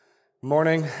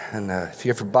Morning, and if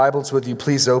you have your Bibles with you,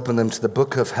 please open them to the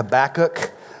book of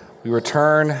Habakkuk. We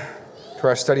return to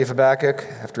our study of Habakkuk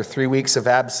after 3 weeks of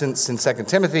absence in 2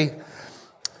 Timothy,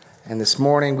 and this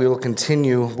morning we will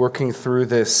continue working through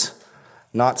this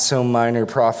not-so-minor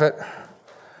prophet,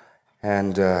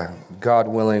 and God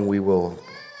willing, we will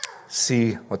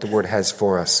see what the Word has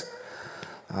for us.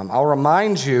 I'll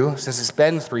remind you, since it's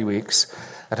been 3 weeks,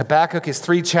 that Habakkuk is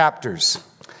 3 chapters,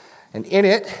 and in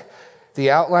it, the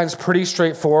outline's pretty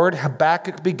straightforward.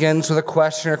 Habakkuk begins with a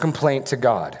question or complaint to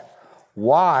God.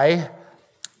 Why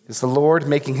is the Lord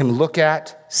making him look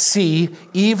at, see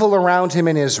evil around him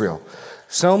in Israel?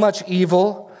 So much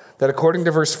evil that according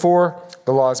to verse 4,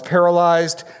 the law is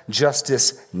paralyzed,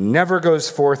 justice never goes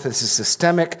forth. This is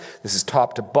systemic, this is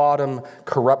top to bottom,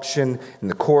 corruption in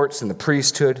the courts, in the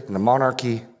priesthood, in the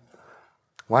monarchy.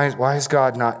 Why is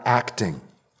God not acting?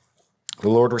 The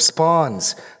Lord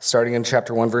responds, starting in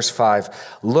chapter 1, verse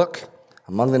 5. Look,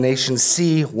 among the nations,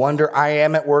 see, wonder, I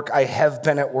am at work, I have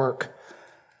been at work.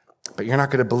 But you're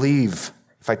not going to believe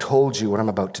if I told you what I'm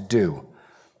about to do.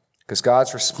 Because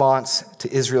God's response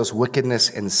to Israel's wickedness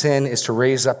and sin is to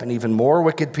raise up an even more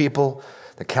wicked people,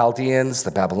 the Chaldeans,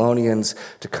 the Babylonians,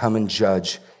 to come and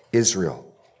judge Israel.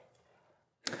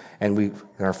 And we,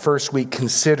 in our first week,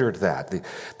 considered that.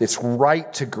 It's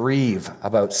right to grieve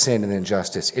about sin and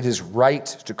injustice. It is right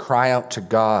to cry out to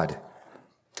God.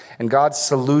 And God's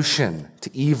solution to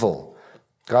evil,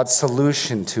 God's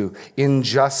solution to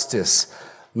injustice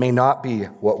may not be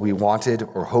what we wanted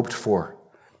or hoped for.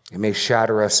 It may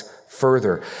shatter us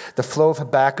further. The flow of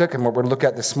Habakkuk, and what we're going to look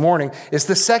at this morning, is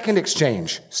the second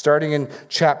exchange. Starting in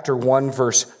chapter 1,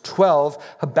 verse 12,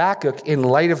 Habakkuk, in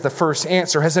light of the first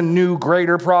answer, has a new,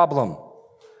 greater problem.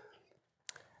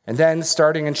 And then,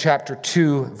 starting in chapter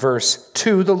 2, verse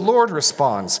 2, the Lord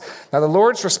responds. Now, the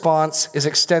Lord's response is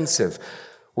extensive.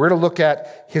 We're going to look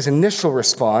at his initial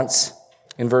response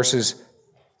in verses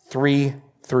 3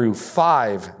 through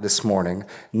 5 this morning.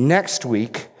 Next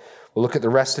week, we'll look at the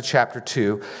rest of chapter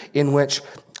 2, in which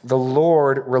the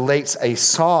Lord relates a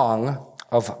song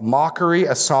of mockery,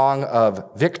 a song of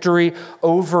victory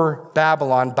over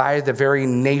Babylon by the very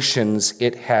nations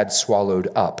it had swallowed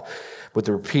up, with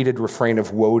the repeated refrain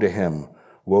of woe to him,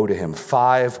 woe to him.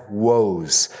 5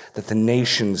 woes that the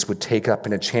nations would take up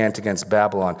in a chant against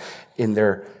Babylon in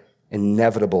their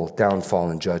inevitable downfall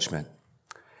and judgment.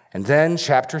 And then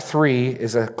chapter 3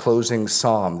 is a closing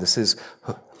psalm. This is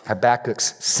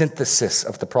Habakkuk's synthesis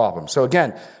of the problem. So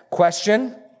again,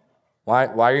 question, why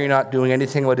are you not doing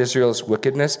anything about Israel's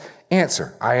wickedness?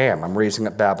 Answer, I am. I'm raising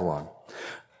up Babylon.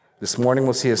 This morning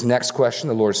we'll see his next question,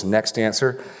 the Lord's next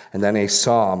answer, and then a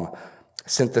psalm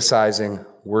synthesizing,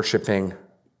 worshiping,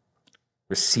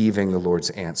 receiving the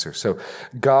Lord's answer. So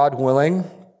God willing,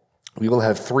 we will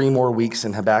have 3 more weeks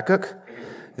in Habakkuk.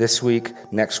 This week,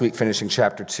 next week, finishing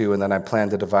chapter 2, and then I plan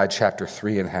to divide chapter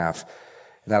 3 in half.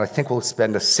 And that I think we'll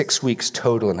spend 6 weeks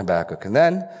total in Habakkuk. And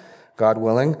then, God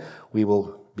willing, we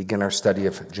will begin our study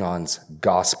of John's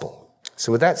gospel.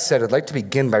 So with that said, I'd like to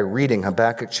begin by reading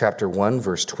Habakkuk chapter 1,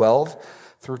 verse 12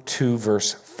 through 2,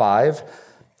 verse 5.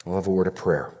 We'll have a word of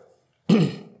prayer.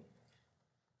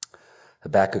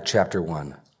 Habakkuk chapter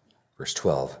 1, verse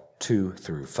 12, 2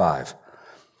 through 5.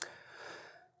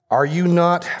 Are you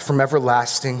not from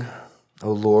everlasting,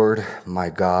 O Lord, my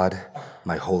God,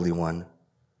 my Holy One?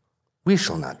 We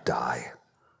shall not die.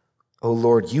 O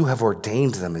Lord, you have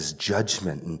ordained them as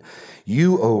judgment, and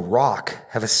you, O rock,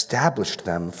 have established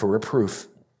them for reproof.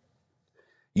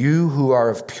 You who are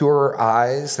of purer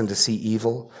eyes than to see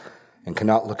evil and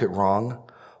cannot look at wrong,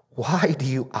 why do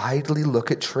you idly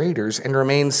look at traitors and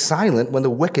remain silent when the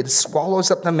wicked swallows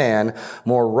up the man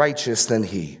more righteous than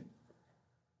he?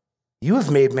 You have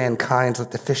made mankind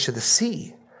like the fish of the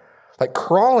sea, like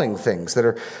crawling things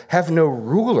that have no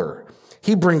ruler.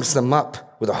 He brings them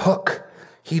up with a hook.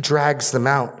 He drags them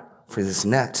out for his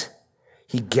net.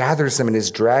 He gathers them in his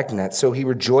dragnet, so he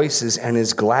rejoices and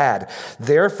is glad.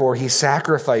 Therefore he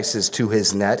sacrifices to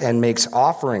his net and makes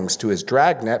offerings to his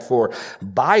dragnet, for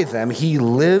by them he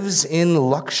lives in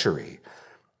luxury,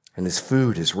 and his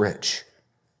food is rich.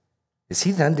 Is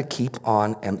he then to keep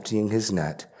on emptying his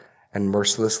net and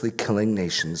mercilessly killing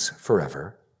nations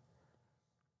forever?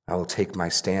 I will take my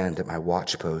stand at my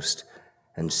watchpost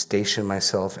and station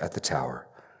myself at the tower,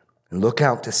 and look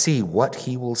out to see what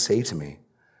he will say to me,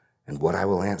 and what I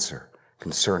will answer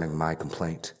concerning my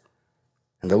complaint.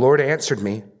 And the Lord answered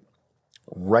me,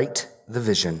 write the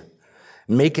vision,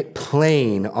 make it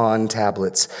plain on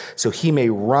tablets, so he may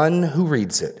run who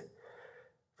reads it.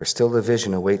 For still the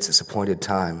vision awaits its appointed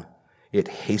time. It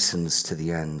hastens to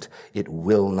the end. It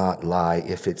will not lie.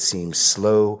 If it seems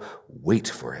slow, wait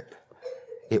for it.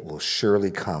 it will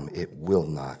surely come. It will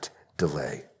not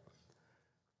delay.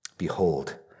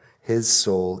 Behold, his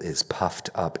soul is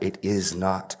puffed up. It is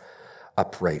not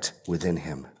upright within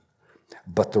him,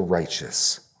 but the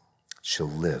righteous shall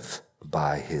live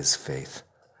by his faith.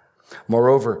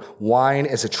 Moreover, wine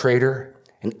is a traitor,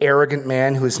 an arrogant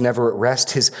man who is never at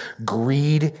rest. His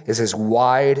greed is as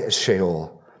wide as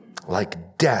Sheol.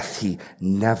 Like death, he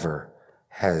never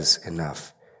has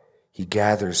enough. He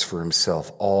gathers for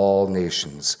himself all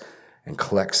nations and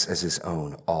collects as his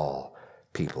own all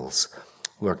peoples.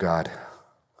 Lord God,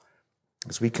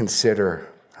 as we consider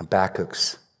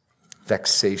Habakkuk's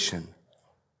vexation,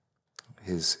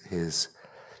 his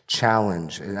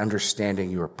challenge in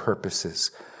understanding your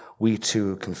purposes, we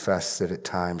too confess that at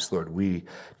times, Lord, we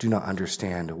do not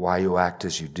understand why you act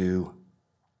as you do.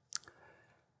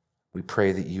 We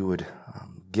pray that you would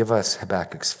give us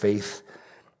Habakkuk's faith,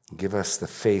 give us the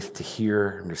faith to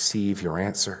hear and receive your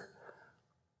answer.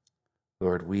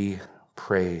 Lord, we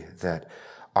pray that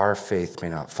our faith may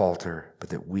not falter, but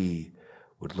that we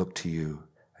would look to you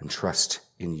and trust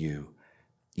in you,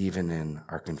 even in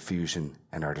our confusion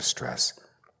and our distress.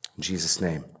 In Jesus'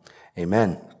 name,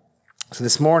 amen. So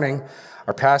this morning,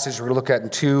 our passage we're going to look at in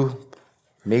two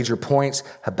major points: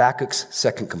 Habakkuk's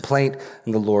second complaint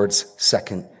and the Lord's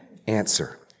second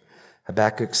answer.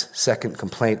 Habakkuk's second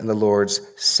complaint and the Lord's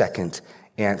second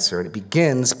answer. And it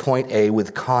begins, point A,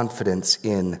 with confidence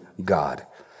in God.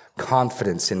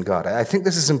 Confidence in God. I think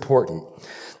this is important.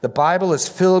 The Bible is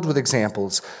filled with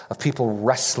examples of people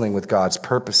wrestling with God's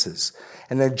purposes,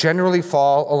 and they generally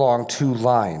fall along two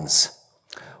lines.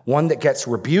 One that gets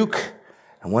rebuke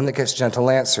and one that gets gentle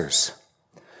answers.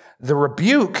 The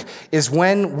rebuke is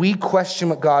when we question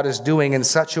what God is doing in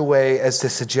such a way as to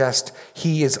suggest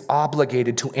he is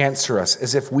obligated to answer us,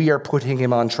 as if we are putting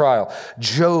him on trial.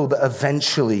 Job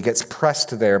eventually gets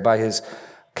pressed there by his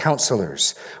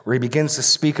counselors, where he begins to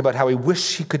speak about how he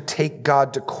wished he could take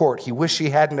God to court. He wished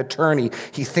he had an attorney.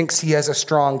 He thinks he has a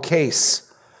strong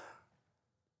case.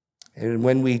 And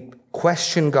when we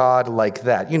question God like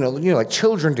that, like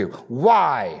children do,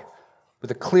 why? With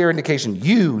a clear indication,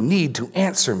 you need to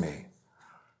answer me.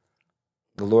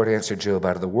 The Lord answered Job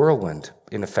out of the whirlwind,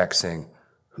 in effect saying,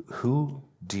 who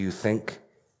do you think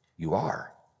you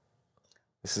are?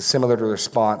 This is similar to the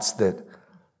response that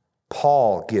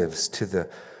Paul gives to the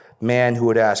man who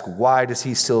would ask, why does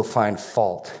he still find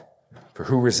fault? For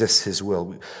who resists his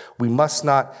will? We must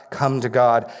not come to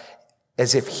God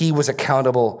as if he was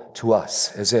accountable to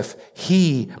us, as if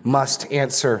he must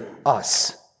answer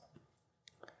us.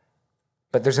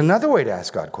 But there's another way to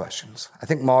ask God questions, I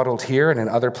think modeled here and in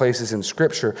other places in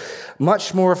Scripture,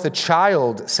 much more of the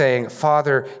child saying,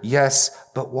 Father, yes,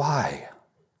 but why?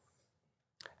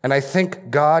 And I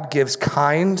think God gives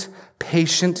kind,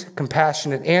 patient,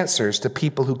 compassionate answers to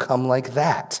people who come like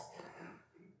that.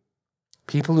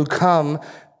 People who come,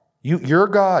 you're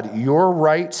God, you're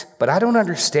right, but I don't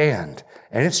understand,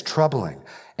 and it's troubling.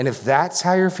 And if that's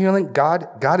how you're feeling,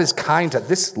 God is kind to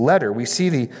this letter. We see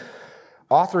the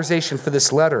authorization for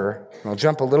this letter, and I'll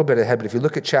jump a little bit ahead, but if you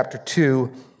look at chapter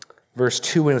 2, verse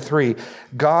 2 and 3,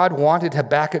 God wanted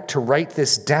Habakkuk to write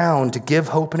this down to give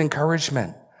hope and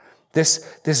encouragement.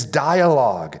 This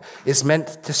dialogue is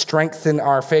meant to strengthen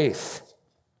our faith.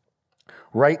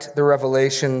 Write the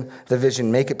revelation, the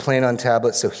vision, make it plain on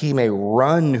tablets so he may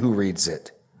run who reads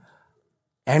it.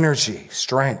 Energy,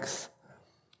 strength.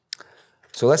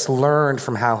 So let's learn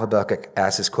from how Habakkuk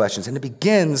asks his questions. And it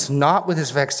begins not with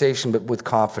his vexation, but with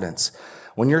confidence.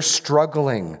 When you're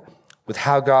struggling with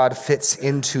how God fits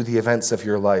into the events of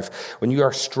your life, when you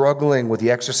are struggling with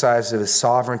the exercise of his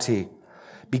sovereignty,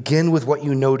 begin with what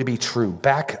you know to be true.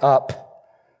 Back up.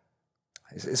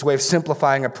 It's a way of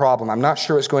simplifying a problem. I'm not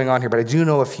sure what's going on here, but I do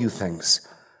know a few things.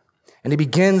 And he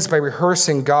begins by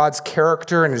rehearsing God's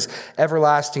character and his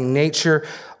everlasting nature.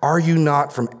 Are you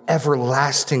not from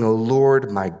everlasting, O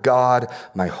Lord, my God,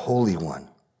 my Holy One?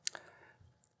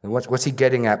 And what's he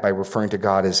getting at by referring to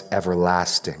God as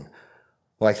everlasting?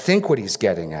 Well, I think what he's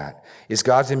getting at is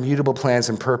God's immutable plans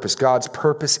and purpose. God's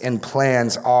purpose and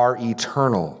plans are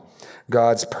eternal.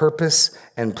 God's purpose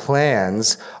and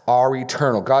plans are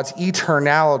eternal. God's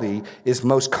eternality is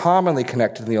most commonly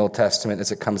connected in the Old Testament,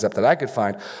 as it comes up that I could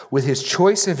find, with his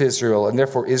choice of Israel and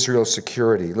therefore Israel's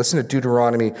security. Listen to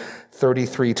Deuteronomy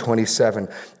 33:27.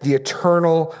 The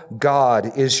eternal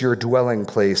God is your dwelling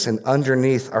place, and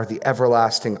underneath are the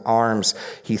everlasting arms.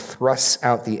 He thrusts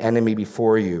out the enemy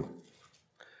before you.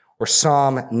 Or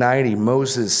Psalm 90,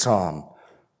 Moses' psalm.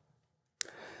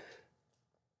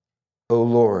 O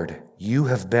Lord, you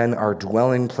have been our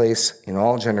dwelling place in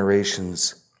all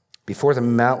generations. Before the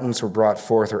mountains were brought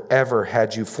forth, or ever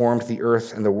had you formed the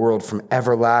earth and the world, from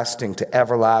everlasting to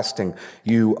everlasting,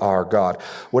 you are God.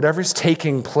 Whatever's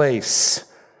taking place,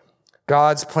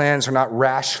 God's plans are not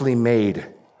rashly made.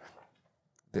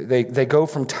 They go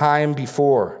from time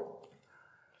before.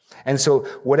 And so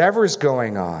whatever is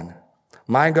going on,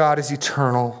 my God is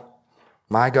eternal,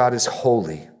 my God is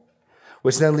holy,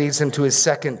 which then leads him to his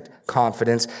second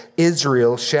confidence: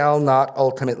 Israel shall not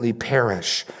ultimately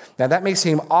perish. Now that may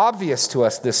seem obvious to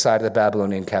us this side of the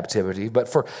Babylonian captivity, but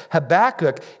for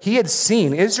Habakkuk,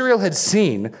 Israel had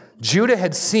seen, Judah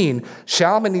had seen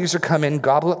Shalmaneser come in,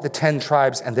 gobble up the 10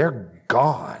 tribes, and they're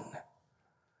gone.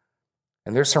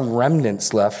 And there's some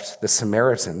remnants left, the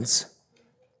Samaritans.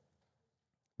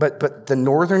 But the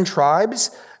northern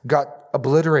tribes got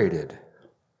obliterated.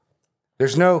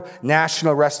 There's no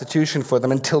national restitution for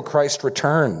them until Christ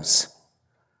returns.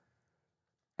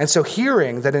 And so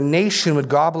hearing that a nation would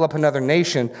gobble up another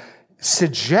nation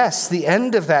suggests the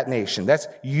end of that nation. That's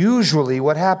usually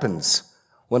what happens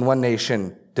when one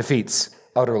nation defeats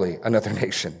utterly another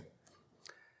nation.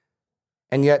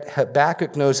 And yet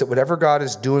Habakkuk knows that whatever God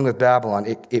is doing with Babylon,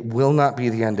 it will not be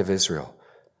the end of Israel.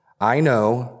 I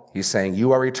know, he's saying,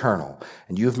 you are eternal,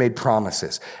 and you've made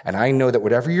promises. And I know that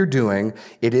whatever you're doing,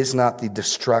 it is not the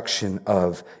destruction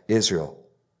of Israel.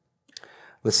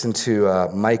 Listen to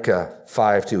Micah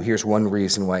 5:2. Here's one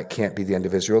reason why it can't be the end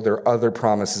of Israel. There are other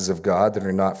promises of God that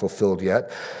are not fulfilled yet.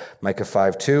 Micah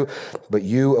 5:2. But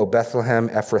you, O Bethlehem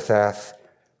Ephrathah,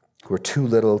 who are too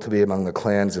little to be among the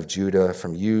clans of Judah,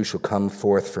 from you shall come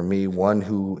forth for me one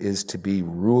who is to be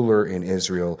ruler in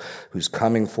Israel, whose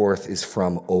coming forth is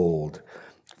from old,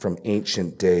 from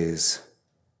ancient days.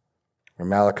 Or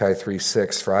Malachi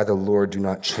 3:6. For I, the Lord, do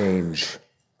not change.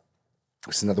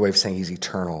 It's another way of saying he's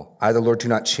eternal. I, the Lord, do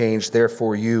not change.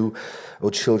 Therefore you, O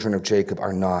children of Jacob,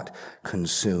 are not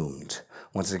consumed.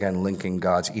 Once again, linking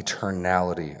God's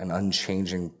eternality and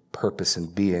unchanging purpose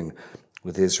and being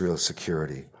with Israel's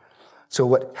security. So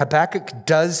what Habakkuk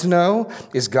does know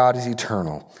is God is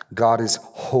eternal. God is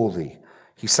holy.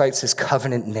 He cites his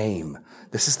covenant name.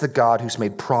 This is the God who's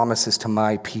made promises to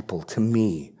my people, to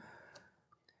me.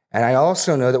 And I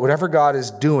also know that whatever God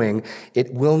is doing,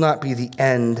 it will not be the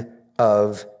end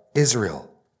of Israel.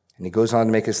 And he goes on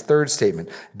to make his third statement.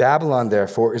 Babylon,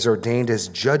 therefore, is ordained as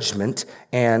judgment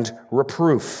and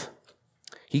reproof.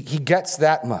 He gets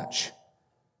that much.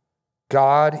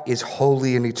 God is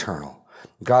holy and eternal.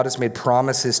 God has made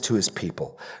promises to his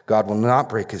people. God will not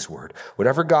break his word.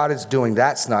 Whatever God is doing,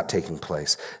 that's not taking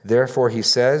place. Therefore, he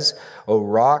says, O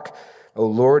rock, O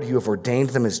Lord, you have ordained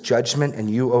them as judgment, and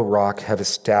you, O rock, have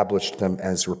established them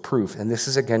as reproof. And this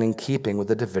is again in keeping with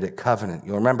the Davidic covenant.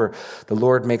 You'll remember the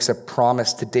Lord makes a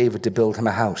promise to David to build him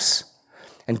a house.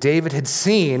 And David had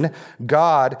seen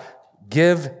God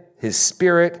give his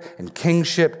spirit and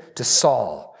kingship to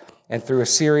Saul. And through a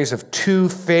series of 2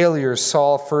 failures,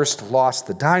 Saul first lost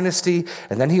the dynasty,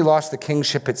 and then he lost the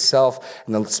kingship itself.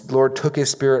 And the Lord took his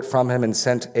spirit from him and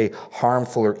sent a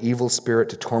harmful or evil spirit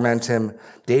to torment him.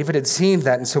 David had seen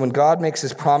that, and so when God makes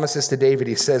his promises to David,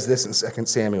 he says this in 2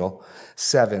 Samuel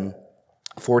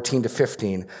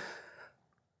 7:14-15.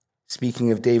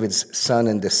 Speaking of David's son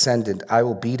and descendant, I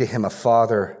will be to him a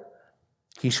father,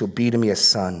 he shall be to me a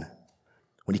son.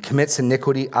 When he commits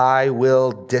iniquity, I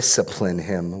will discipline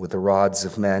him with the rods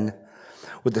of men,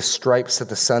 with the stripes of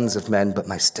the sons of men, but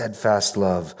my steadfast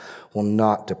love will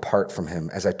not depart from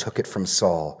him, as I took it from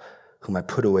Saul, whom I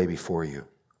put away before you.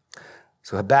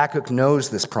 So Habakkuk knows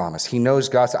this promise. He knows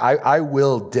God said, I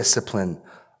will discipline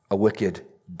a wicked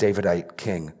Davidite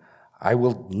king. I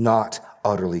will not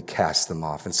utterly cast them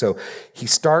off. And so he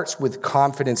starts with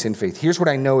confidence in faith. Here's what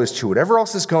I know is true. Whatever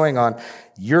else is going on,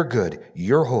 you're good,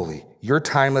 you're holy, you're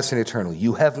timeless and eternal.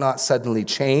 You have not suddenly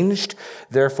changed.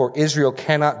 Therefore, Israel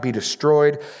cannot be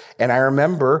destroyed. And I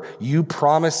remember you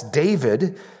promised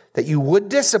David that you would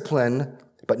discipline,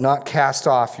 but not cast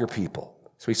off your people.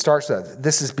 So he starts that.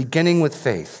 This is beginning with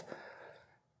faith.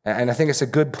 And I think it's a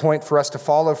good point for us to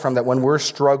follow from that when we're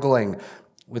struggling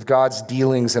with God's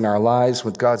dealings in our lives,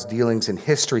 with God's dealings in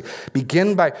history.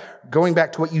 Begin by going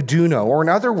back to what you do know, or in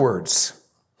other words,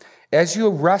 as you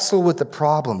wrestle with the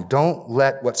problem, don't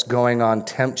let what's going on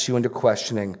tempt you into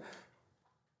questioning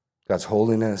God's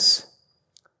holiness,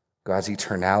 God's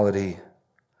eternality,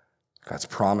 God's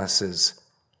promises.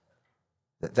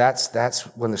 That's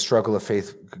when the struggle of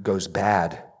faith goes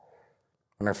bad,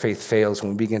 when our faith fails,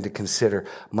 when we begin to consider,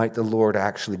 might the Lord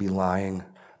actually be lying?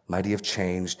 Might he have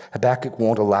changed? Habakkuk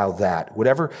won't allow that.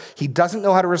 Whatever, he doesn't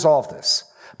know how to resolve this,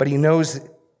 but he knows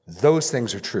those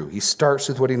things are true. He starts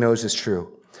with what he knows is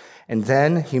true. And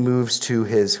then he moves to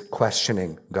his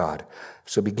questioning God.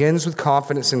 So begins with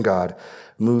confidence in God,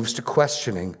 moves to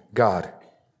questioning God,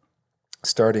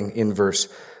 starting in verse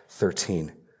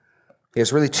 13. He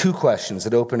has really two questions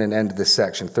that open and end this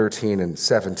section, 13 and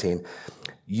 17.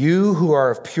 You who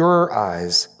are of purer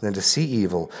eyes than to see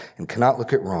evil and cannot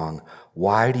look at wrong,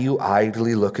 why do you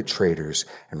idly look at traitors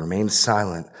and remain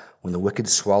silent when the wicked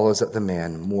swallows up the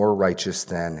man more righteous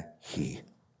than he?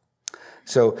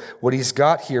 So what he's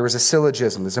got here is a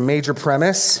syllogism. There's a major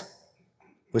premise,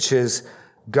 which is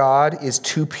God is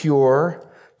too pure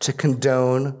to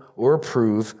condone or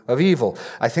approve of evil.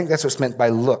 I think that's what's meant by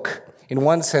look. In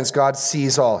one sense, God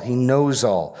sees all. He knows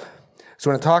all. So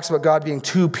when it talks about God being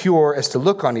too pure as to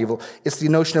look on evil, it's the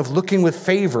notion of looking with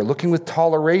favor, looking with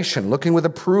toleration, looking with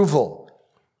approval,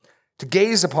 to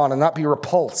gaze upon and not be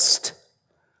repulsed.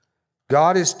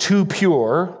 God is too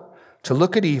pure to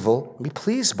look at evil and be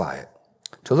pleased by it,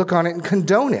 to look on it and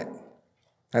condone it.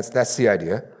 That's the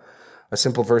idea. A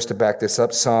simple verse to back this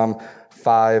up, Psalm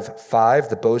 5:5,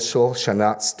 the boastful shall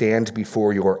not stand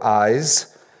before your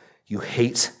eyes. You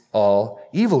hate all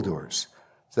evildoers.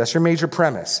 So that's your major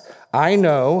premise. I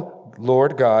know,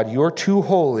 Lord God, you're too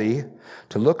holy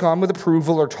to look on with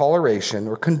approval or toleration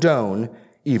or condone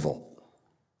evil.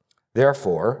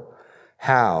 Therefore,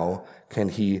 how can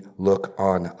he look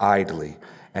on idly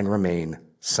and remain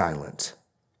silent?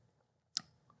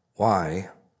 Why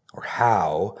or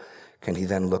how can he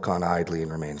then look on idly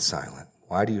and remain silent?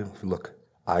 Why do you look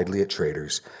idly at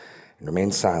traitors and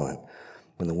remain silent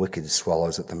when the wicked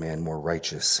swallows up the man more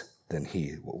righteous than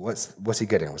he? What's he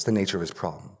getting at? What's the nature of his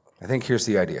problem? I think here's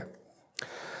the idea.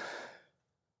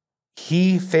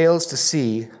 He fails to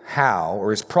see how,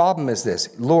 or his problem is this: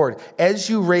 Lord, as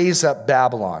you raise up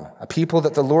Babylon, a people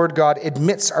that the Lord God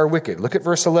admits are wicked. Look at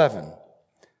verse 11.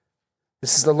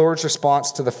 This is the Lord's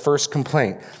response to the first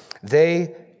complaint.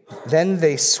 Then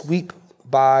they sweep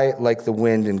by like the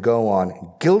wind and go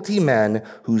on, guilty men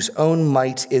whose own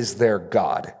might is their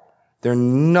God. They're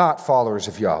not followers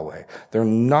of Yahweh. They're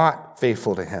not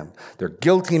faithful to him. They're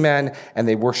guilty men and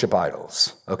they worship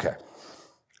idols. Okay.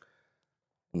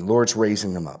 And the Lord's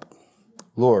raising them up.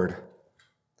 Lord,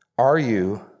 are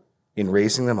you, in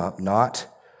raising them up, not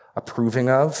approving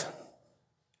of,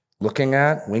 looking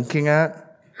at, winking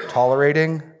at,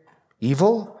 tolerating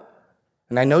evil?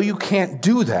 And I know you can't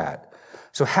do that.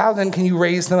 So how then can you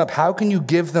raise them up? How can you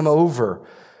give them over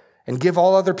and give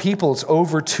all other peoples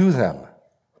over to them?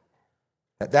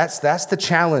 That's the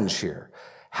challenge here.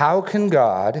 How can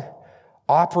God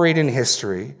operate in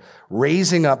history,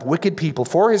 raising up wicked people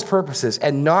for his purposes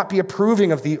and not be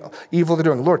approving of the evil they're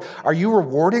doing? Lord, are you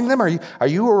rewarding them? Are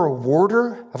you a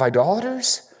rewarder of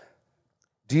idolaters?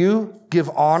 Do you give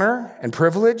honor and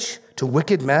privilege to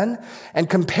wicked men? And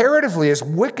comparatively, as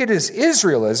wicked as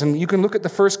Israel is, and you can look at the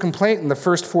first complaint in the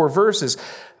first 4 verses,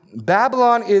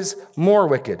 Babylon is more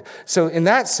wicked. So in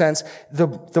that sense,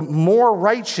 the more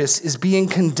righteous is being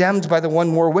condemned by the one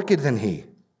more wicked than he.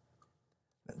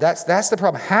 That's the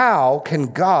problem. How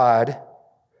can God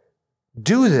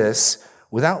do this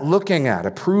without looking at,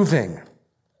 approving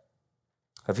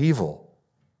of evil?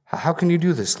 How can you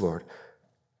do this, Lord?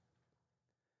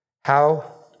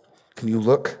 How can you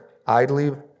look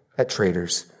idly at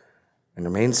traitors and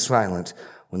remain silent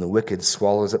when the wicked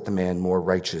swallows up the man more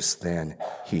righteous than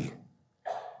he?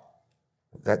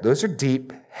 Those are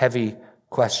deep, heavy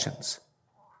questions.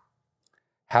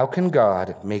 How can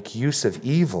God make use of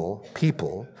evil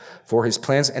people for his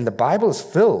plans? And the Bible is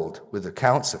filled with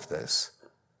accounts of this.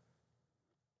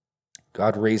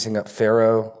 God raising up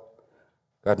Pharaoh,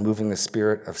 God moving the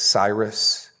spirit of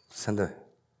Cyrus, send the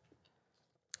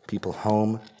people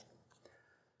home.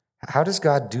 How does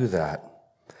God do that?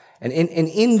 And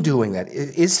in doing that,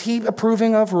 is he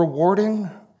approving of,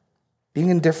 rewarding, being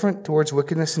indifferent towards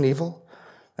wickedness and evil?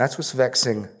 That's what's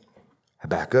vexing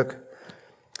Habakkuk.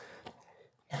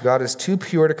 God is too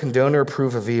pure to condone or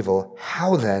approve of evil.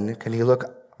 How then can he look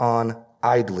on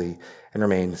idly and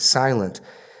remain silent?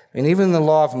 And even in the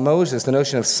law of Moses, the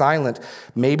notion of silent,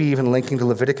 maybe even linking to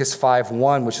Leviticus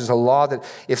 5:1, which is a law that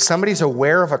if somebody's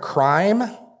aware of a crime,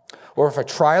 or if a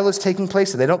trial is taking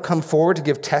place and they don't come forward to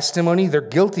give testimony, they're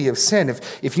guilty of sin.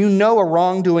 If you know a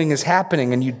wrongdoing is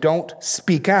happening and you don't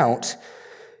speak out,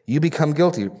 you become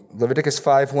guilty. Leviticus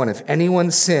 5:1, if anyone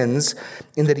sins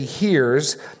in that he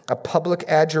hears a public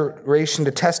adjuration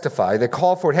to testify, they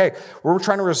call for it, hey, we're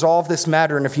trying to resolve this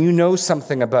matter, and if you know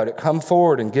something about it, come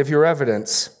forward and give your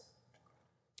evidence.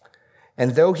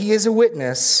 And though he is a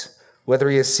witness, whether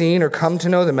he has seen or come to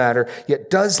know the matter, yet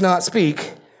does not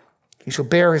speak, He shall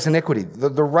bear his iniquity.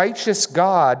 The righteous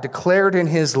God declared in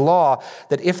his law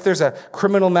that if there's a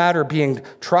criminal matter being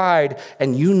tried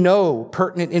and you know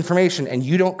pertinent information and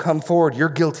you don't come forward, you're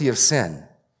guilty of sin.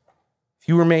 If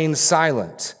you remain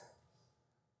silent,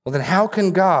 well, then how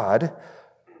can God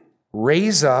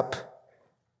raise up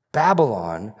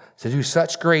Babylon to do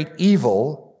such great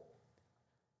evil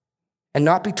and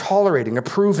not be tolerating,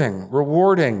 approving,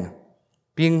 rewarding,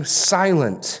 being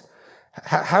silent?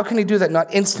 How can he do that,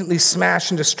 not instantly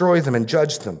smash and destroy them and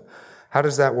judge them? How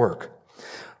does that work?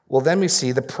 Well, then we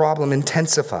see the problem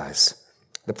intensifies.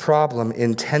 The problem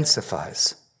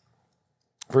intensifies.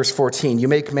 Verse 14, you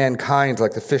make mankind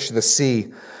like the fish of the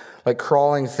sea, like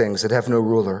crawling things that have no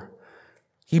ruler.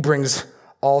 He brings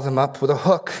all them up with a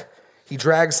hook. He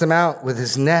drags them out with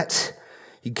his net.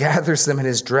 He gathers them in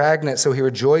his dragnet, so he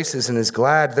rejoices and is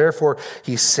glad. Therefore,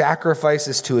 he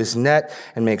sacrifices to his net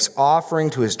and makes offering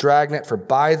to his dragnet, for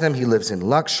by them he lives in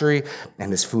luxury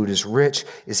and his food is rich.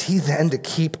 Is he then to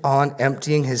keep on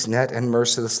emptying his net and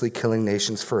mercilessly killing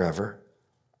nations forever?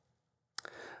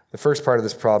 The first part of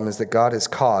this problem is that God has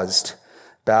caused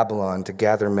Babylon to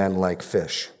gather men like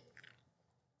fish.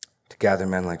 To gather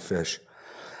men like fish.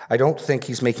 I don't think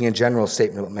he's making a general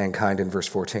statement about mankind in verse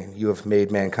 14. You have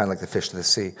made mankind like the fish of the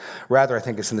sea. Rather, I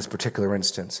think it's in this particular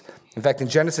instance. In fact, in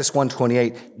Genesis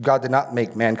 1:28, God did not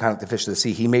make mankind like the fish of the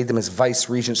sea. He made them as vice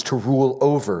regents to rule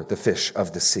over the fish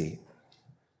of the sea.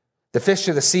 The fish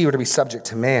of the sea were to be subject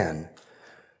to man.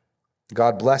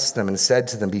 God blessed them and said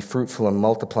to them, be fruitful and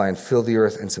multiply and fill the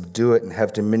earth and subdue it and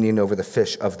have dominion over the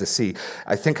fish of the sea.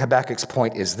 I think Habakkuk's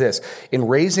point is this. In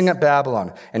raising up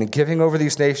Babylon and in giving over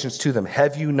these nations to them,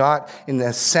 have you not, in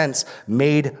a sense,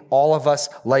 made all of us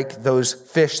like those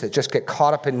fish that just get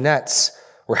caught up in nets?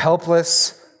 We're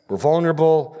helpless, we're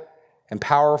vulnerable, and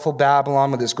powerful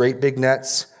Babylon with its great big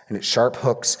nets and its sharp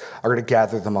hooks are going to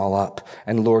gather them all up.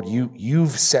 And Lord,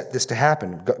 you've set this to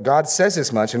happen. God says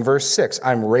as much in verse 6.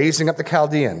 I'm raising up the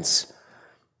Chaldeans.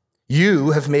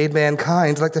 You have made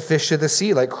mankind like the fish of the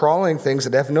sea, like crawling things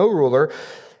that have no ruler.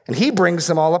 And he brings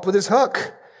them all up with his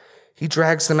hook. He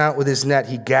drags them out with his net.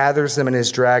 He gathers them in his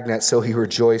dragnet, so he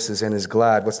rejoices and is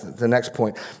glad. What's the next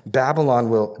point? Babylon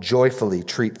will joyfully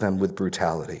treat them with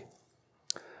brutality.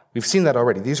 We've seen that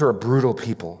already. These are a brutal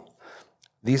people.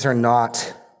 These are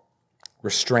not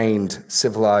restrained,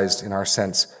 civilized, in our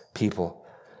sense, people.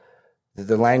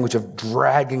 The language of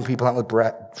dragging people out with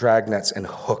dragnets and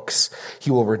hooks. He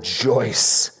will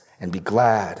rejoice and be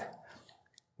glad.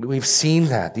 We've seen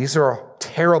that. These are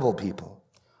terrible people,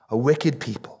 a wicked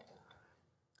people.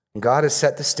 And God has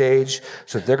set the stage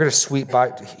so that they're going to sweep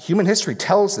by. Human history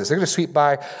tells this. They're going to sweep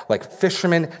by like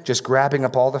fishermen just grabbing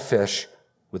up all the fish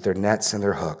with their nets and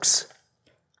their hooks.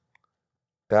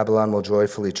 Babylon will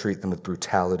joyfully treat them with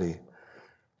brutality.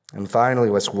 And finally,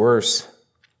 what's worse,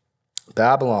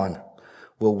 Babylon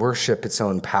will worship its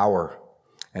own power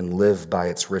and live by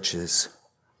its riches.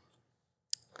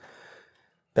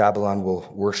 Babylon will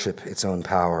worship its own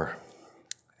power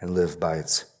and live by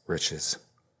its riches.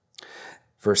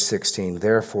 Verse 16,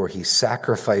 therefore he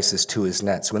sacrifices to his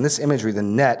net. So in this imagery, the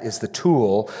net is the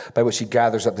tool by which he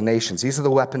gathers up the nations. These are the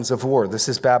weapons of war. This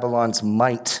is Babylon's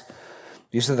might.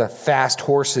 These are the fast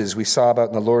horses we saw about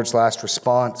in the Lord's last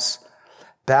response.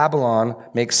 Babylon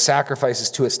makes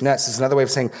sacrifices to its nets. This is another way of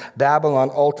saying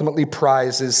Babylon ultimately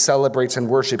prizes, celebrates, and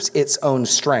worships its own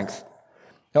strength.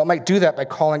 Now, it might do that by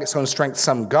calling its own strength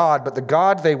some god, but the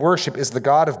god they worship is the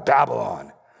god of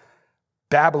Babylon.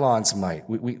 Babylon's might.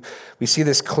 We see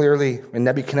this clearly when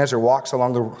Nebuchadnezzar walks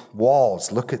along the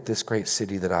walls. Look at this great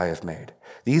city that I have made.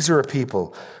 These are a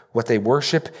people. What they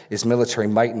worship is military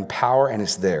might and power, and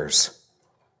it's theirs.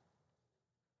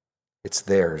 It's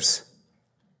theirs.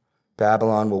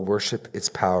 Babylon will worship its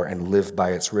power and live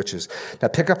by its riches. Now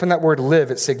pick up on that word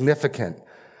live. It's significant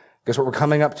because what we're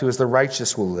coming up to is the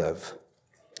righteous will live.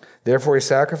 Therefore he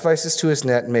sacrifices to his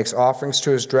net and makes offerings to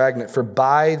his dragnet, for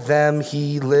by them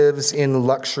he lives in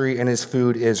luxury and his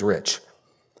food is rich.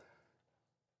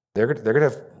 They're going to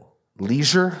have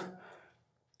leisure,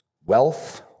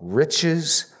 wealth,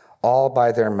 riches, all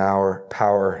by their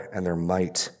power and their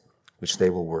might, which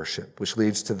they will worship, which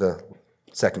leads to the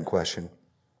second question.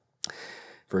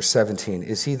 Verse 17,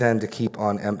 is he then to keep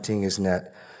on emptying his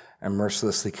net and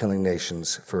mercilessly killing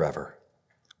nations forever?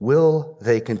 Will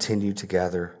they continue to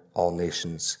gather all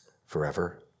nations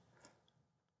forever?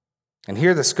 And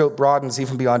here the scope broadens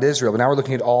even beyond Israel, but now we're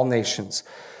looking at all nations.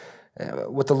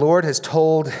 What the Lord has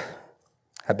told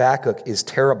Habakkuk is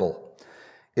terrible.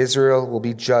 Israel will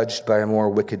be judged by a more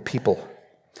wicked people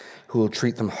who will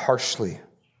treat them harshly,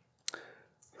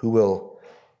 who will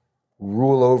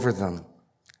rule over them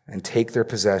and take their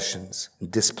possessions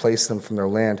and displace them from their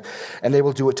land. And they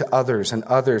will do it to others and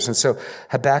others. And so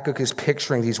Habakkuk is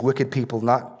picturing these wicked people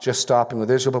not just stopping with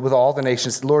Israel, but with all the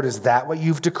nations. Lord, is that what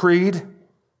you've decreed?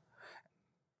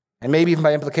 And maybe even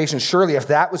by implication, surely if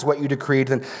that was what you decreed,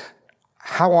 then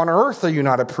how on earth are you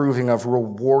not approving of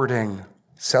rewarding,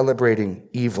 celebrating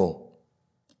evil?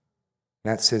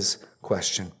 That's his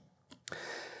question.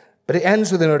 But it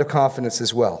ends with a note of confidence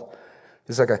as well.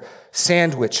 There's like a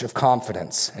sandwich of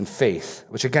confidence and faith,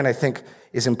 which again I think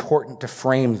is important to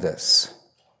frame this.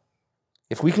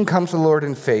 If we can come to the Lord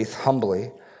in faith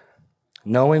humbly,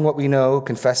 knowing what we know,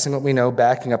 confessing what we know,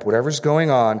 backing up whatever's going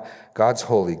on, God's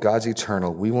holy, God's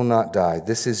eternal, we will not die.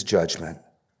 This is judgment.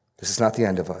 This is not the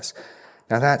end of us.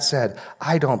 Now that said,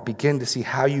 I don't begin to see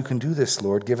how you can do this,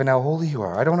 Lord, given how holy you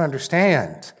are. I don't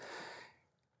understand.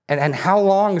 And how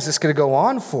long is this going to go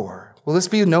on for? Will this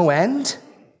be no end?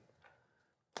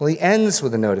 Well, he ends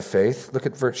with a note of faith. Look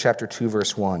at chapter 2,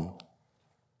 verse 1.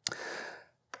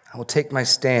 I will take my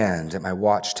stand at my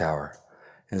watchtower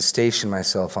and station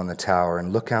myself on the tower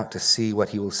and look out to see what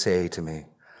he will say to me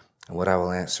and what I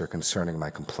will answer concerning my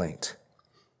complaint.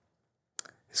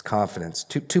 His confidence.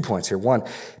 Two points here. One,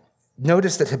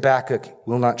 notice that Habakkuk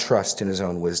will not trust in his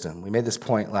own wisdom. We made this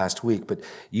point last week, but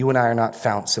you and I are not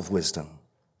founts of wisdom.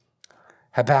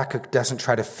 Habakkuk doesn't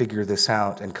try to figure this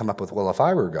out and come up with, well, if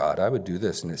I were God, I would do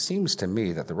this, and it seems to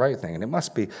me that the right thing, and it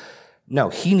must be. No,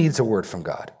 he needs a word from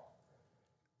God.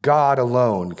 God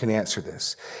alone can answer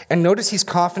this. And notice he's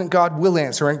confident God will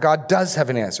answer, and God does have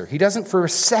an answer. He doesn't for a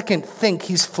second think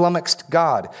he's flummoxed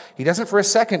God. He doesn't for a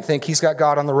second think he's got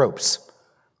God on the ropes.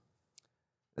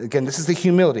 Again, this is the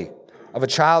humility of a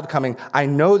child coming, I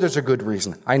know there's a good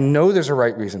reason. I know there's a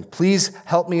right reason. Please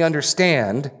help me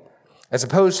understand. As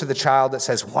opposed to the child that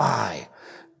says, why?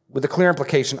 With a clear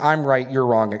implication, I'm right, you're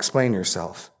wrong, explain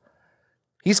yourself.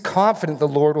 He's confident the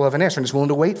Lord will have an answer and is willing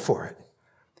to wait for it.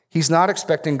 He's not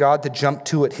expecting God to jump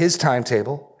to at his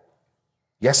timetable.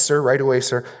 Yes, sir, right away,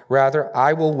 sir. Rather,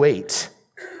 I will wait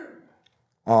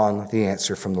on the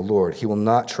answer from the Lord. He will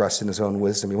not trust in his own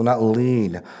wisdom. He will not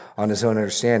lean on his own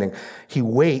understanding. He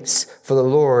waits for the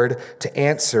Lord to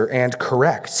answer and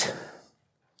correct.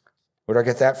 Where do I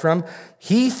get that from?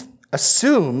 He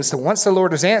assumes that once the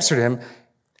Lord has answered him,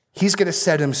 he's going to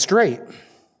set him straight.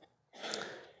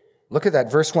 Look at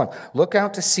that, verse 1. Look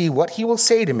out to see what he will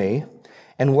say to me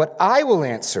and what I will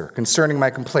answer concerning my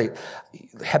complaint.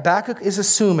 Habakkuk is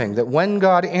assuming that when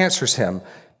God answers him,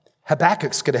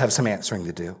 Habakkuk's going to have some answering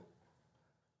to do.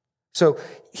 So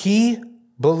he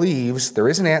believes there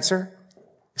is an answer.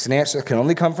 It's an answer that can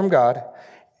only come from God,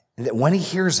 and that when he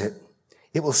hears it,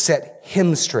 it will set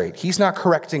him straight. He's not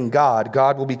correcting God.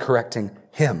 God will be correcting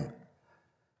him.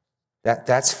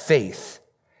 That's faith.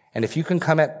 And if you can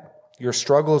come at your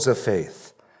struggles of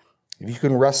faith, if you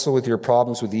can wrestle with your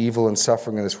problems with evil and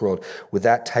suffering in this world with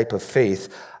that type of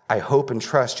faith, I hope and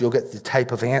trust you'll get the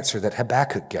type of answer that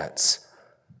Habakkuk gets.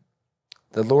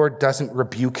 The Lord doesn't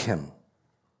rebuke him.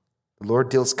 The Lord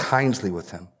deals kindly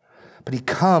with him. But he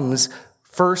comes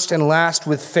first and last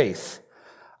with faith.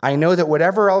 I know that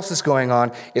whatever else is going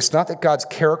on, it's not that God's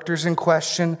character's in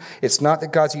question. It's not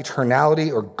that God's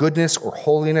eternality or goodness or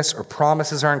holiness or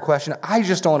promises are in question. I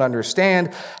just don't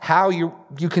understand how you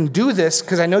can do this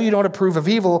because I know you don't approve of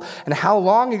evil, and how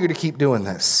long are you going to keep doing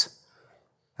this?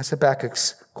 That's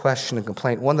Habakkuk's question and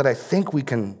complaint, one that I think we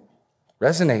can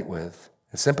resonate with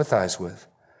and sympathize with.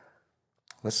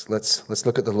 Let's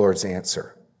look at the Lord's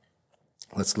answer.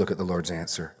 Let's look at the Lord's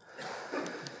answer.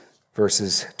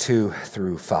 Verses 2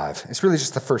 through 5. It's really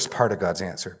just the first part of God's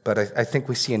answer, but I think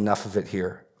we see enough of it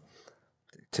here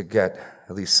to get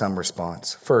at least some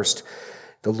response. First,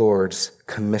 the Lord's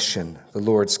commission. The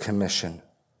Lord's commission.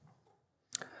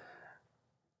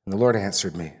 And the Lord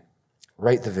answered me,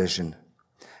 write the vision,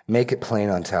 make it plain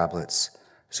on tablets,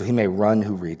 so he may run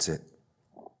who reads it.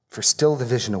 For still the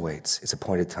vision awaits its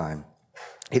appointed time.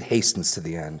 It hastens to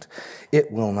the end.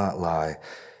 It will not lie.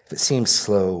 If it seems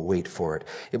slow, wait for it.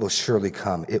 It will surely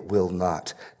come. It will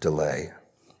not delay.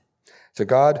 So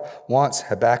God wants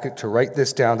Habakkuk to write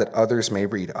this down that others may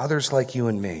read, others like you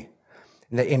and me.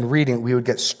 And that in reading, we would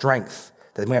get strength,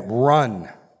 that we might run,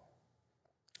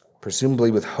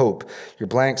 presumably with hope. Your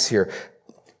blanks here.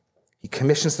 He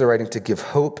commissions the writing to give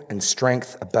hope and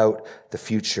strength about the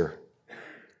future.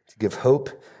 To give hope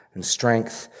and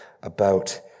strength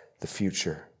about the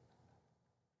future.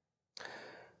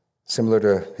 Similar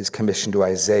to his commission to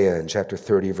Isaiah in chapter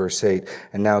 30, verse 8,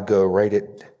 and now go, write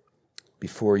it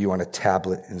before you on a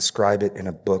tablet, inscribe it in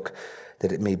a book,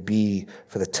 that it may be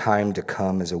for the time to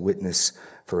come as a witness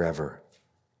forever.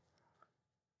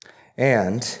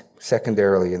 And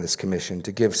secondarily in this commission,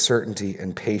 to give certainty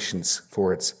and patience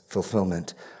for its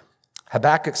fulfillment.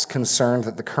 Habakkuk's concerned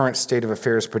that the current state of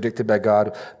affairs predicted by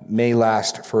God may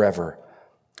last forever.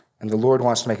 And the Lord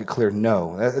wants to make it clear,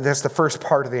 no. That's the first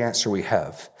part of the answer we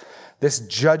have. This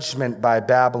judgment by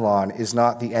Babylon is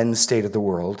not the end state of the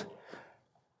world.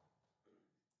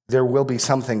 There will be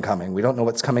something coming. We don't know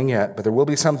what's coming yet, but there will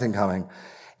be something coming.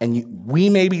 And we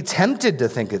may be tempted to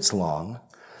think it's long,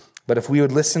 but if we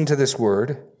would listen to this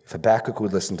word, if Habakkuk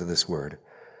would listen to this word,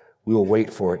 we will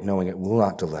wait for it, knowing it will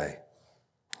not delay.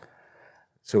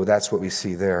 So that's what we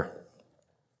see there.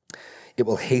 It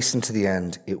will hasten to the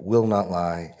end. It will not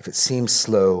lie. If it seems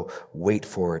slow, wait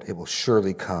for it. It will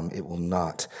surely come. It will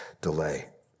not delay.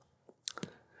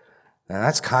 Now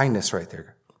that's kindness right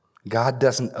there. God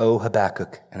doesn't owe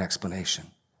Habakkuk an explanation.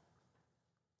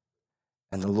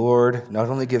 And the Lord not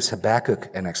only gives Habakkuk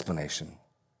an explanation,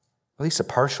 at least a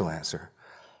partial answer,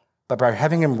 but by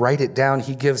having him write it down,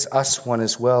 he gives us one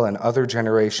as well, and other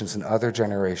generations and other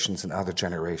generations and other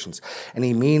generations. And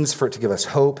he means for it to give us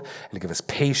hope and to give us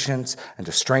patience and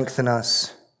to strengthen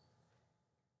us.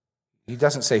 He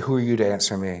doesn't say, who are you to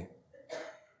answer me?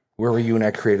 Where were you when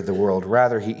I created the world?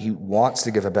 Rather, he wants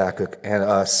to give Habakkuk and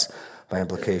us, by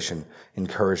implication,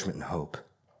 encouragement and hope.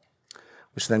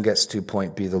 Which then gets to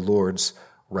point B, the Lord's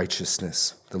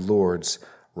righteousness. The Lord's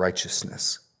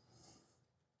righteousness.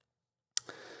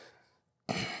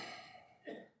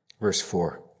 Verse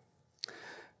 4.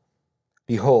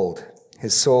 Behold,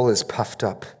 his soul is puffed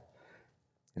up.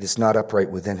 It is not upright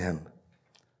within him,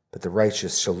 but the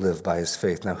righteous shall live by his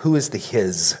faith. Now, who is the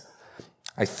his?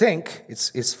 I think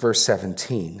it's verse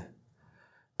 17.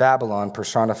 Babylon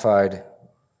personified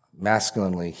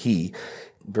masculinely, he.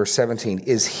 Verse 17,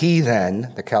 is he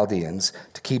then, the Chaldeans,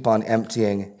 to keep on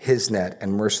emptying his net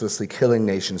and mercilessly killing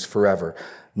nations forever?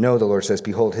 No, the Lord says,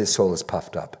 behold, his soul is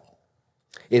puffed up.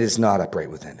 It is not upright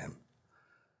within him.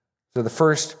 So the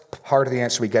first part of the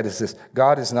answer we get is this: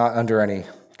 God is not under any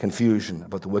confusion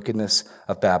about the wickedness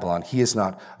of Babylon. He is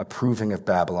not approving of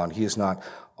Babylon. He is not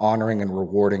honoring and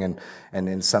rewarding and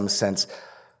in some sense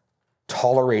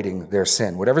tolerating their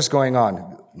sin. Whatever's going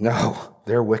on, no,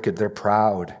 they're wicked, they're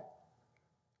proud.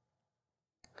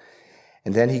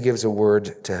 And then he gives a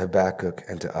word to Habakkuk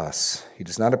and to us. He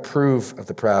does not approve of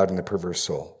the proud and the perverse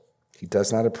soul. He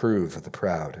does not approve of the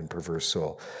proud and perverse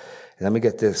soul. And then we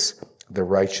get this: the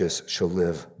righteous shall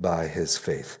live by his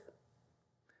faith.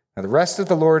 Now, the rest of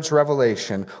the Lord's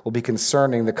revelation will be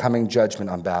concerning the coming judgment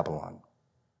on Babylon.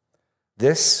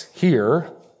 This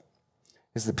here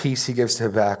is the peace he gives to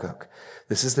Habakkuk.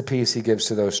 This is the peace he gives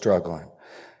to those struggling.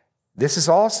 This is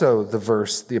also the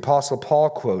verse the Apostle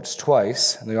Paul quotes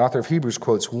twice, and the author of Hebrews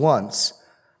quotes once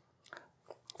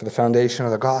for the foundation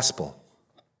of the gospel.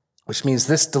 Which means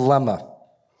this dilemma,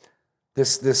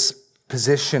 this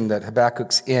position that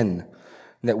Habakkuk's in,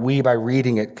 that we, by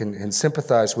reading it, can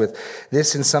sympathize with,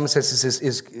 this in some senses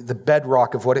is the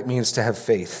bedrock of what it means to have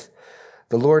faith.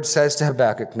 The Lord says to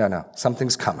Habakkuk, no,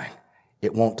 something's coming.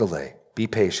 It won't delay. Be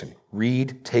patient.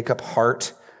 Read, take up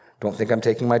heart. Don't think I'm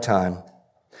taking my time.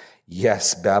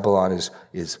 Yes, Babylon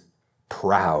is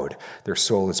proud. Their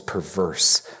soul is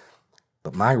perverse.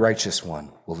 But my righteous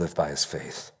one will live by his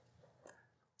faith.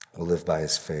 Will live by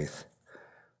his faith.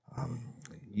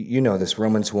 You know this,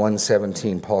 Romans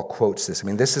 1:17, Paul quotes this. I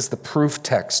mean, this is the proof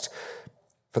text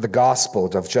for the gospel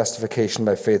of justification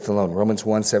by faith alone. Romans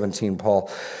 1:17, Paul,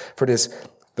 for it is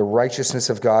the righteousness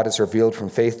of God is revealed from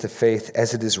faith to faith,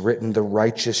 as it is written, the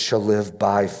righteous shall live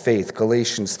by faith.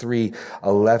 Galatians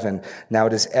 3:11, now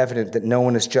it is evident that no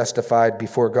one is justified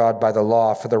before God by the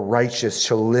law, for the righteous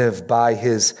shall live by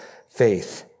his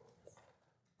faith.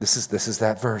 This is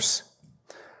that verse.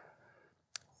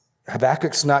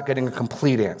 Habakkuk's not getting a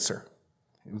complete answer.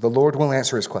 The Lord will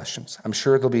answer his questions. I'm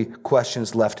sure there'll be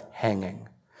questions left hanging.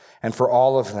 And for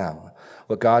all of them,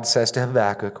 what God says to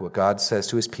Habakkuk, what God says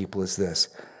to his people is this: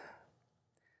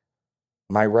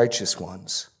 my righteous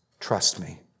ones, trust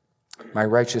me, my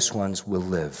righteous ones will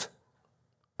live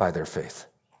by their faith.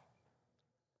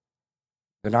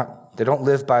 They don't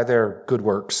live by their good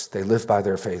works, they live by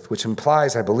their faith, which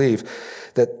implies, I believe,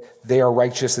 that they are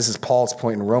righteous. This is Paul's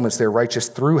point in Romans. They're righteous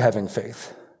through having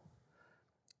faith.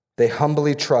 They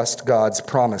humbly trust God's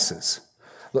promises.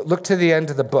 Look to the end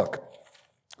of the book.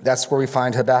 That's where we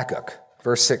find Habakkuk,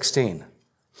 verse 16.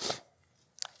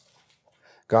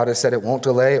 God has said it won't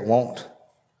delay, it won't.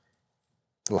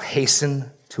 It will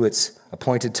hasten to its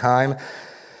appointed time.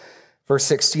 Verse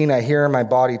 16, I hear my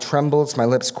body trembles, my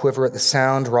lips quiver at the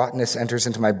sound, rottenness enters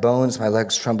into my bones, my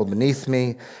legs tremble beneath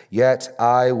me, yet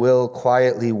I will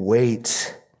quietly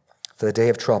wait for the day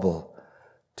of trouble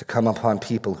to come upon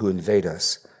people who invade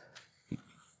us.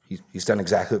 He's done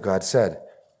exactly what God said.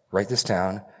 Write this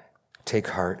down, take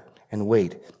heart, and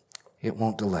wait. It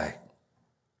won't delay.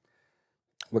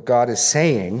 What God is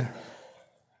saying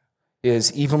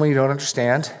is, even when you don't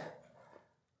understand,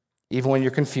 even when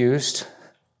you're confused,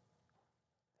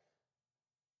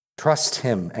 trust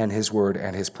him and his word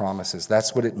and his promises.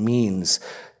 That's what it means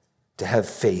to have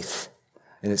faith.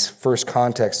 In its first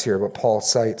context here, what Paul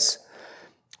cites.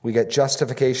 We get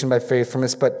justification by faith from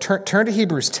this, but turn to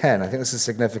Hebrews 10. I think this is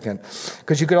significant,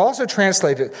 because you could also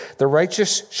translate it, the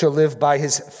righteous shall live by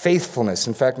his faithfulness.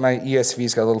 In fact, my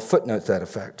ESV's got a little footnote to that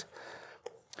effect.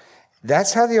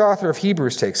 That's how the author of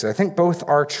Hebrews takes it. I think both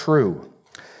are true.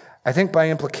 I think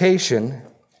by implication,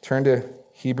 turn to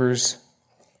Hebrews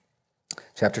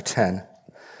chapter 10.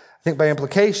 I think by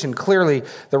implication, clearly,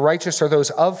 the righteous are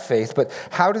those of faith, but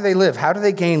how do they live? How do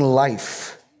they gain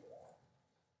life?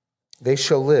 They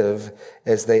shall live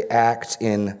as they act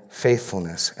in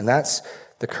faithfulness. And that's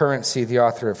the currency the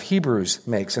author of Hebrews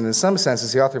makes. And in some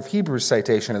senses, the author of Hebrews'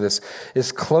 citation of this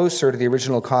is closer to the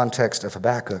original context of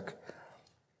Habakkuk.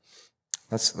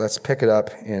 Let's pick it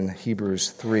up in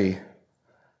Hebrews 10,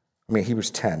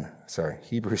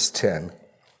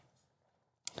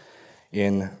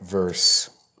 in verse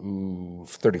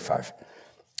 35.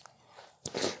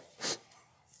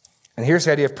 And here's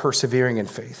the idea of persevering in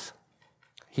faith.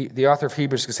 The author of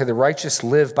Hebrews could say the righteous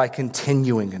live by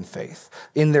continuing in faith,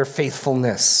 in their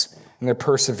faithfulness, in their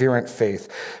perseverant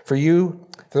faith. For you,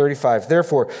 35,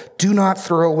 therefore, do not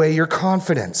throw away your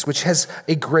confidence, which has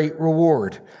a great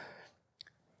reward.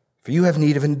 For you have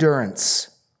need of endurance,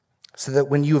 so that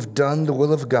when you have done the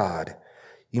will of God,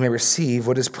 you may receive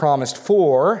what is promised.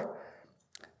 For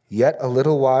yet a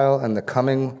little while, and the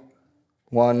coming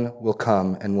one will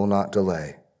come and will not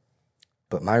delay.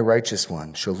 But my righteous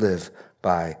one shall live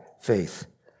by faith.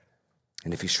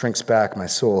 And if he shrinks back, my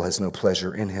soul has no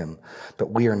pleasure in him.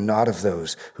 But we are not of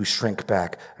those who shrink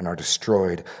back and are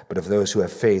destroyed, but of those who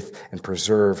have faith and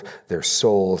preserve their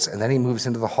souls. And then he moves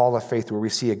into the hall of faith, where we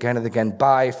see again and again,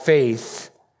 by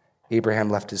faith, Abraham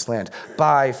left his land.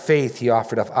 By faith, he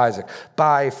offered up Isaac.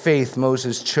 By faith,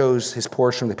 Moses chose his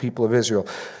portion of the people of Israel.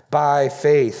 By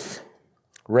faith,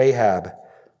 Rahab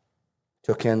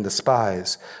took in the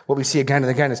spies. What we see again and